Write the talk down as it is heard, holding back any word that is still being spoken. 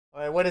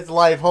Alright, what is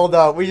life? Hold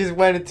up. We just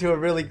went into a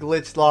really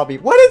glitched lobby.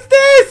 What is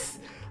this?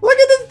 Look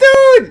at this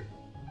dude!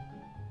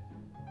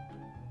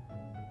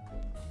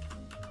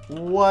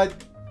 What?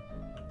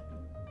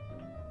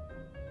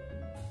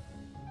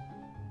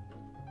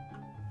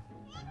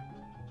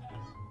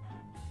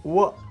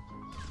 What?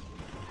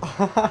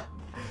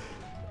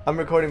 I'm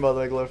recording, by the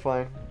way,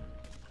 glorifying.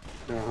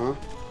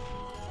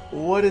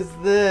 What is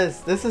this?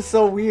 This is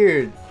so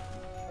weird.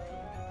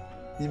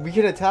 We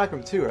can attack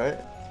him too, right?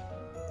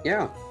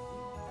 Yeah.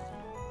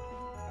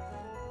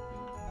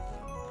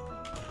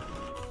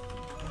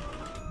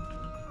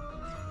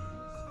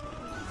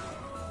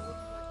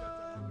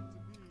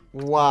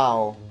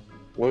 Wow.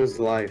 What is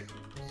life?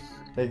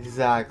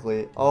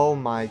 Exactly. Oh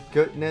my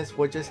goodness,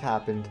 what just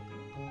happened?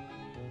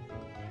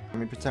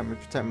 Protect me.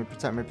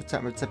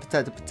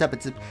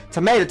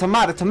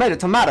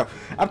 Tomato.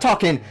 I'm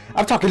talking,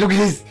 look at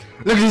this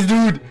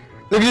dude.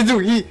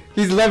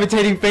 He's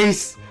levitating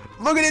face.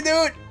 Look at it,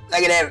 dude.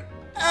 Look at him.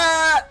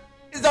 Ah,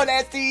 it's so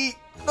nasty.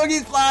 Look,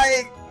 he's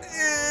flying.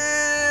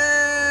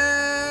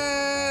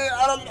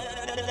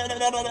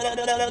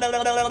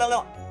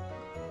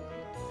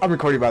 I'm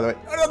recording, by the way.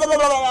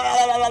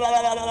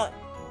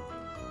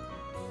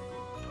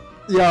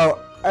 Yo,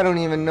 I don't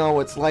even know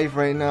what's life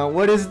right now.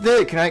 What is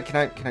this? Can I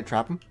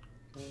trap him?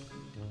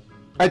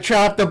 I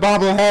trapped the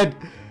bobblehead.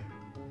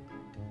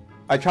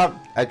 I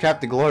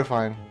trapped the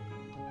glorifying.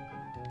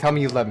 Tell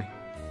me you love me.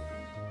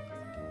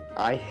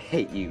 I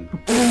hate you.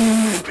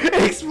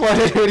 It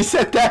exploded when he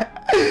said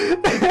that.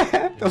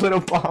 The little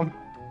bomb.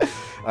 Oh,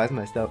 that's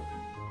messed up.